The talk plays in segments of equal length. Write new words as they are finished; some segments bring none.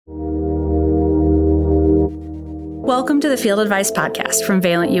Welcome to the Field Advice Podcast from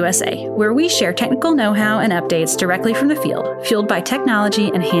Valent USA, where we share technical know-how and updates directly from the field, fueled by technology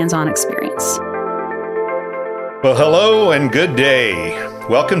and hands-on experience. Well, hello and good day.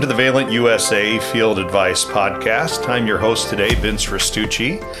 Welcome to the Valent USA Field Advice Podcast. I'm your host today, Vince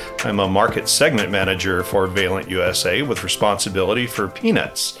Restucci. I'm a market segment manager for Valent USA with responsibility for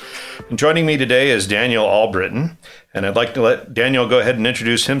peanuts. And joining me today is Daniel Albritton, and I'd like to let Daniel go ahead and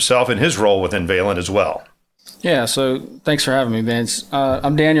introduce himself and his role within Valent as well. Yeah, so thanks for having me, Vince.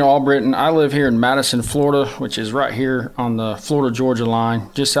 I'm Daniel Albritton. I live here in Madison, Florida, which is right here on the Florida-Georgia line,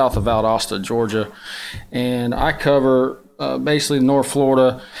 just south of Valdosta, Georgia. And I cover basically North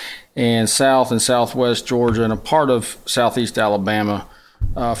Florida and South and Southwest Georgia and a part of Southeast Alabama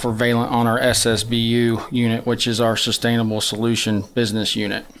for Valent on our SSBU unit, which is our Sustainable Solution Business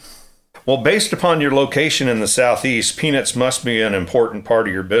Unit. Well, based upon your location in the Southeast, peanuts must be an important part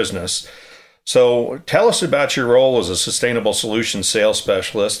of your business. So tell us about your role as a Sustainable Solutions Sales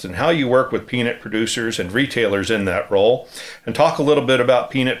Specialist and how you work with peanut producers and retailers in that role. And talk a little bit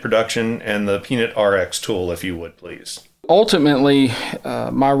about peanut production and the Peanut RX tool, if you would, please. Ultimately,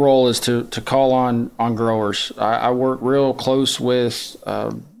 my role is to call on growers. I work real close with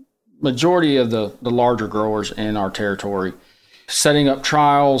majority of the larger growers in our territory, setting up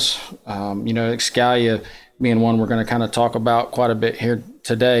trials, Excalia being one we're going to kind of talk about quite a bit here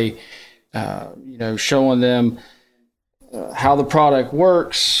today. Showing them how the product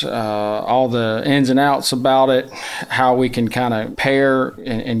works, all the ins and outs about it, how we can kind of pair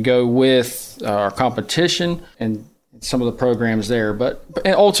and go with our competition and some of the programs there. But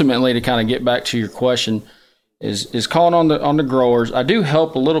ultimately, to kind of get back to your question, is calling on the growers. I do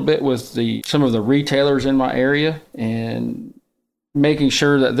help a little bit with some of the retailers in my area and making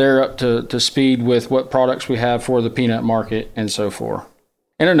sure that they're up to speed with what products we have for the peanut market and so forth.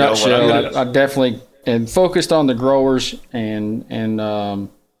 In a nutshell, I definitely am focused on the growers and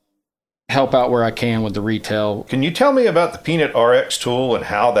help out where I can with the retail. Can you tell me about the Peanut RX tool and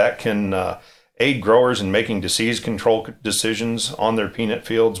how that can aid growers in making disease control decisions on their peanut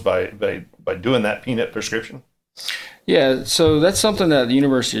fields by doing that peanut prescription? Yeah, so that's something that the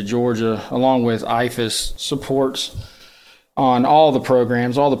University of Georgia, along with IFAS, supports on all the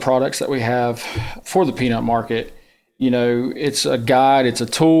programs, all the products that we have for the peanut market. It's a guide, it's a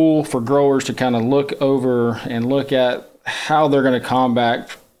tool for growers to kind of look over and look at how they're going to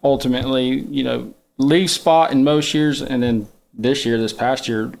combat ultimately, leaf spot in most years. And then this past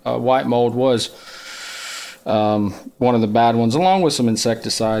year, white mold was one of the bad ones, along with some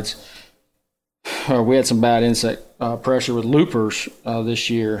insecticides. We had some bad insect pressure with loopers this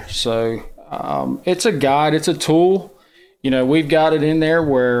year. So it's a guide, it's a tool. We've got it in there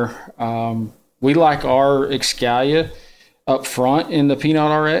where we like our Excalia up front in the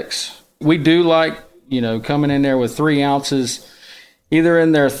Peanut RX. We do like, coming in there with 3 ounces, either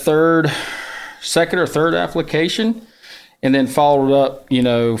in their second or third application, and then followed up,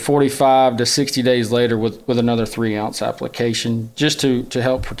 45 to 60 days later with another 3 ounce application, just to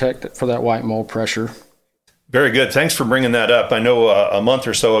help protect it for that white mold pressure. Very good. Thanks for bringing that up. I know a month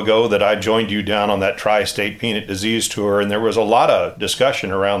or so ago that I joined you down on that Tri-State Peanut Disease Tour, and there was a lot of discussion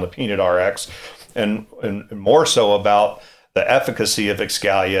around the Peanut RX and more so about the efficacy of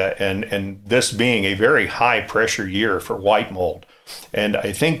Excalia and this being a very high pressure year for white mold. And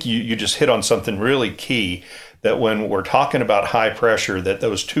I think you just hit on something really key, that when we're talking about high pressure, that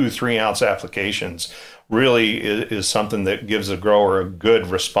those 2-3 ounce applications really is something that gives a grower a good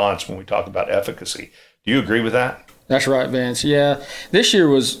response when we talk about efficacy. Do you agree with that? That's right, Vince. Yeah, this year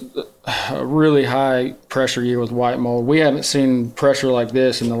was a really high pressure year with white mold. We haven't seen pressure like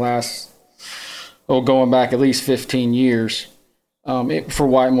this in the last, going back at least 15 years for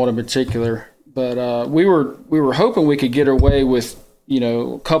white mold in particular. But we were hoping we could get away with,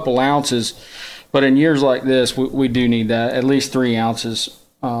 a couple ounces. But in years like this, we do need that, at least 3 ounces.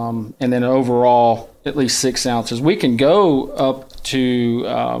 And then overall, at least 6 ounces. We can go up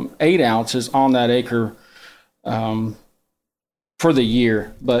to 8 ounces on that acre for the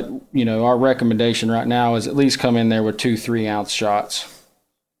year. But, our recommendation right now is at least come in there with 2-3 ounce shots.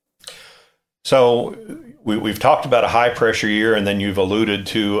 So we've talked about a high pressure year, and then you've alluded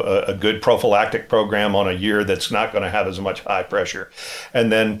to a good prophylactic program on a year that's not going to have as much high pressure.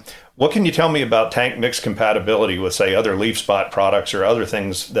 And then what can you tell me about tank mix compatibility with, say, other leaf spot products or other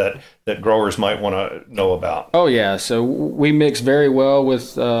things that growers might want to know about? Oh, yeah. So we mix very well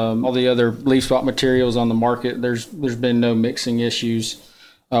with all the other leaf spot materials on the market. There's been no mixing issues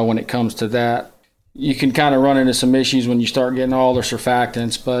when it comes to that. You can kind of run into some issues when you start getting all the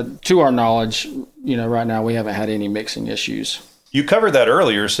surfactants, but to our knowledge, right now we haven't had any mixing issues. You covered that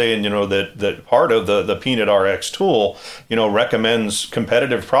earlier, saying, that part of the Peanut RX tool, recommends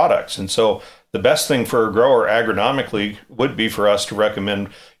competitive products. And so the best thing for a grower agronomically would be for us to recommend,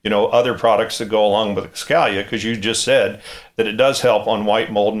 other products that go along with Excalia, because you just said that it does help on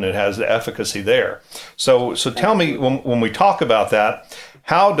white mold and it has the efficacy there. So tell me, when we talk about that,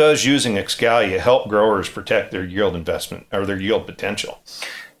 how does using Excalia help growers protect their yield investment or their yield potential?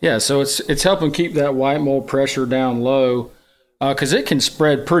 Yeah, so it's helping keep that white mold pressure down low, because it can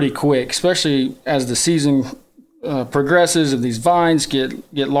spread pretty quick, especially as the season progresses and these vines get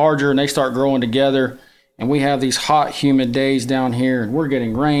larger and they start growing together. And we have these hot, humid days down here, and we're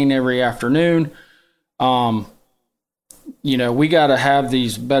getting rain every afternoon. We got to have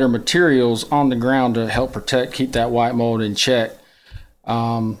these better materials on the ground to help keep that white mold in check.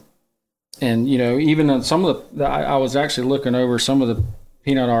 Even on some of I was actually looking over some of the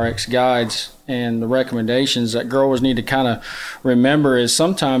Peanut RX guides, and the recommendations that growers need to kind of remember is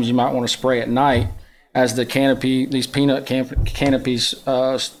sometimes you might want to spray at night as the these peanut canopies,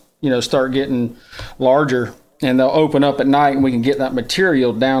 start getting larger, and they'll open up at night, and we can get that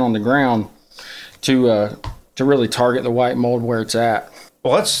material down on the ground to really target the white mold where it's at.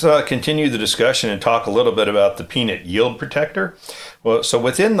 Well, let's continue the discussion and talk a little bit about the peanut yield protector. Well, so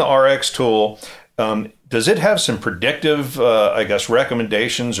within the RX tool, does it have some predictive,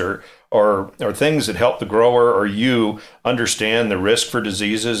 recommendations or things that help the grower or you understand the risk for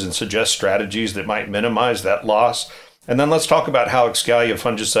diseases and suggest strategies that might minimize that loss? And then let's talk about how Excalia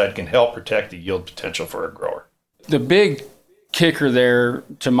fungicide can help protect the yield potential for a grower. The big kicker there,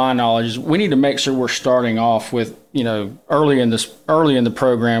 to my knowledge, is we need to make sure we're starting off with, early in the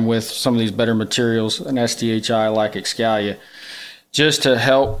program with some of these better materials, an SDHI like Excalia, just to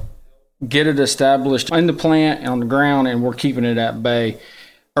help get it established in the plant and on the ground, and we're keeping it at bay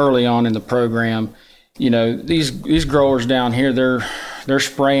early on in the program. These growers down here, they're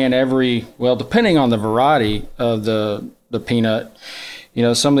spraying depending on the variety of the peanut,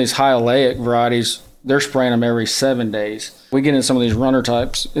 some of these high oleic varieties, they're spraying them every 7 days. We get in some of these runner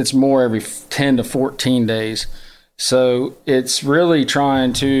types, it's more every 10 to 14 days. So it's really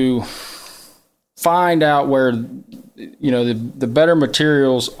trying to find out where the better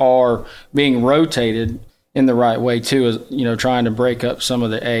materials are being rotated in the right way too, is trying to break up some of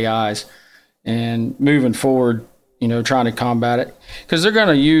the AIs and moving forward, trying to combat it, because they're going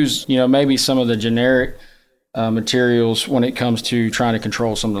to use maybe some of the generic materials when it comes to trying to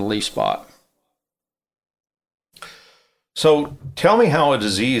control some of the leaf spot. So tell me how a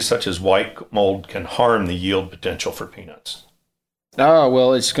disease such as white mold can harm the yield potential for peanuts. Oh,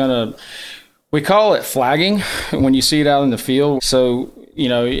 well, we call it flagging when you see it out in the field. So, you're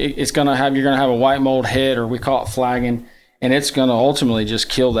going to have a white mold hit, or we call it flagging, and it's going to ultimately just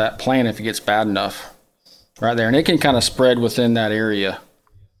kill that plant if it gets bad enough right there. And it can kind of spread within that area.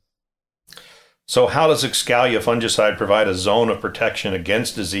 So how does Excalia fungicide provide a zone of protection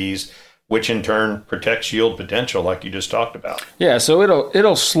against disease, which in turn protects yield potential like you just talked about? Yeah, so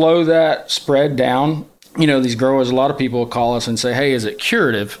it'll slow that spread down. These growers, a lot of people will call us and say, hey, is it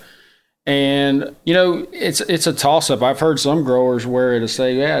curative? And, it's a toss-up. I've heard some growers where it'll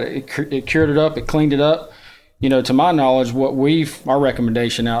say, yeah, it cured it up, it cleaned it up. To my knowledge, our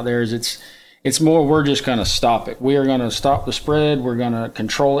recommendation out there is it's more we're just going to stop it. We are going to stop the spread. We're going to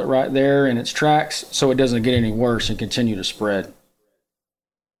control it right there in its tracks so it doesn't get any worse and continue to spread.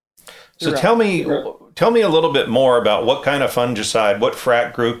 So tell me a little bit more about what kind of fungicide, what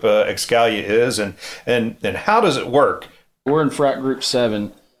frac group Excalia is, and how does it work? We're in frac group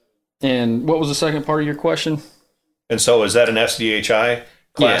 7. And what was the second part of your question? And so is that an SDHI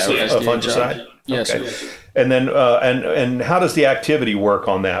class of fungicide? Yes. Okay. And then and how does the activity work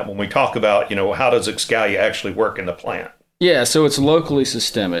on that when we talk about, how does Excalia actually work in the plant? Yeah, so it's locally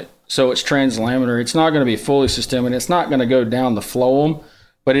systemic. So it's translaminar. It's not going to be fully systemic. It's not going to go down the phloem,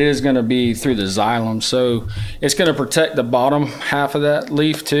 but it is going to be through the xylem. So it's going to protect the bottom half of that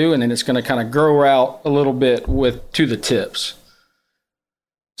leaf too, and then it's going to kind of grow out a little bit to the tips.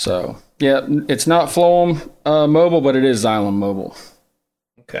 So, yeah, it's not phloem mobile, but it is xylem mobile.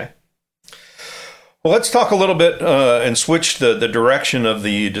 Okay. Well, let's talk a little bit and switch the direction of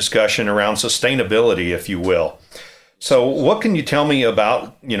the discussion around sustainability, if you will. So what can you tell me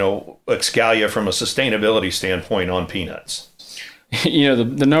about, Excalia from a sustainability standpoint on peanuts?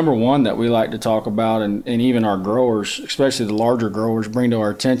 The number one that we like to talk about, and even our growers, especially the larger growers, bring to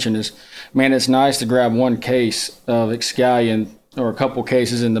our attention is, man, it's nice to grab one case of Excalia or a couple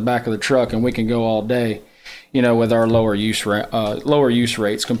cases in the back of the truck, and we can go all day, with our lower use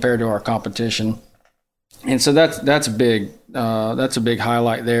rates compared to our competition. And so that's big. That's a big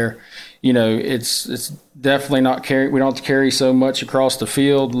highlight there. it's definitely not we don't have to carry so much across the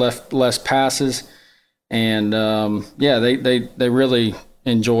field, less passes. And they really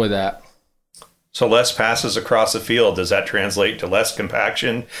enjoy that. So less passes across the field, does that translate to less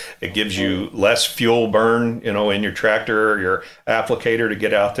compaction? It gives you less fuel burn, in your tractor or your applicator to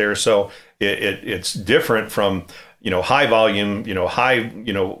get out there. So it's different from, high volume, high,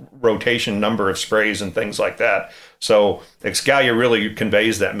 rotation number of sprays and things like that. So Excalia really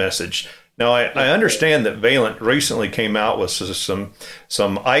conveys that message. Now, I understand that Valent recently came out with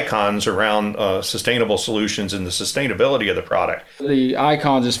some icons around sustainable solutions and the sustainability of the product. The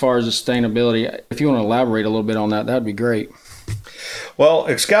icons as far as sustainability, if you want to elaborate a little bit on that, that'd be great. Well,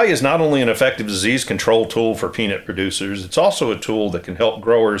 Excalia is not only an effective disease control tool for peanut producers, it's also a tool that can help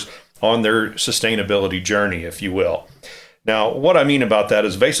growers on their sustainability journey, if you will. Now, what I mean about that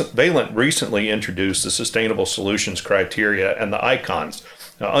is Valent recently introduced the sustainable solutions criteria and the icons.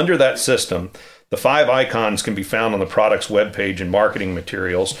 Now, under that system, the 5 icons can be found on the product's webpage and marketing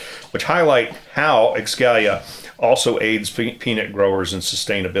materials, which highlight how Excalia also aids peanut growers in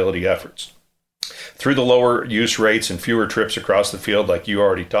sustainability efforts through the lower use rates and fewer trips across the field like you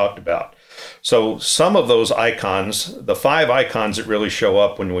already talked about. So some of those icons, the 5 icons that really show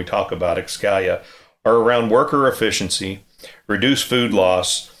up when we talk about Excalia, are around worker efficiency, reduce food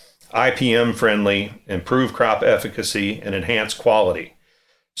loss, IPM friendly, improve crop efficacy, and enhance quality.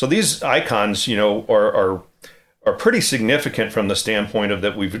 So these icons, are pretty significant from the standpoint of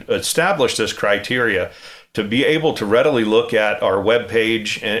that we've established this criteria to be able to readily look at our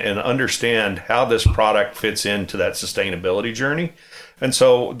webpage and understand how this product fits into that sustainability journey. And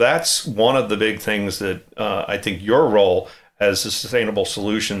so that's one of the big things that I think your role as a sustainable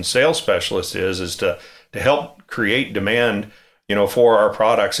solutions sales specialist is to help create demand for our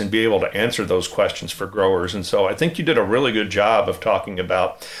products and be able to answer those questions for growers. And so I think you did a really good job of talking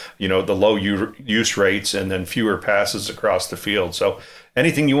about, the low use rates and then fewer passes across the field. So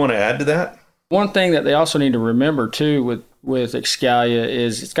anything you want to add to that? One thing that they also need to remember too with Excalia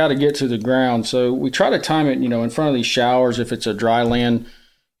is it's got to get to the ground. So we try to time it, in front of these showers if it's a dry land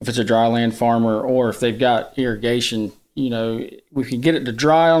farmer, or if they've got irrigation, we can get it to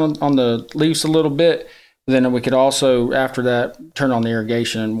dry on the leaves a little bit. Then we could also, after that, turn on the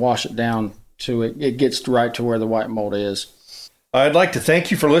irrigation and wash it down to it gets right to where the white mold is. I'd like to thank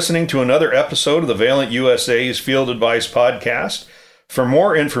you for listening to another episode of the Valent USA's Field Advice Podcast. For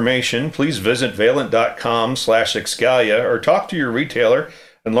more information, please visit valent.com/Excalia or talk to your retailer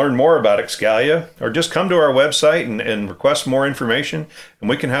and learn more about Excalia, or just come to our website and request more information, and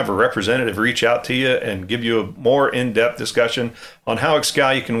we can have a representative reach out to you and give you a more in-depth discussion on how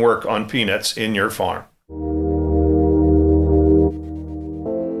Excalia can work on peanuts in your farm.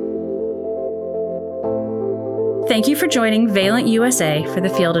 Thank you for joining Valent USA for the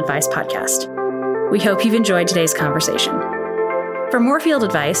Field Advice Podcast. We hope you've enjoyed today's conversation. For more field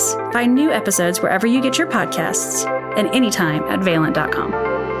advice, find new episodes wherever you get your podcasts and anytime at valent.com.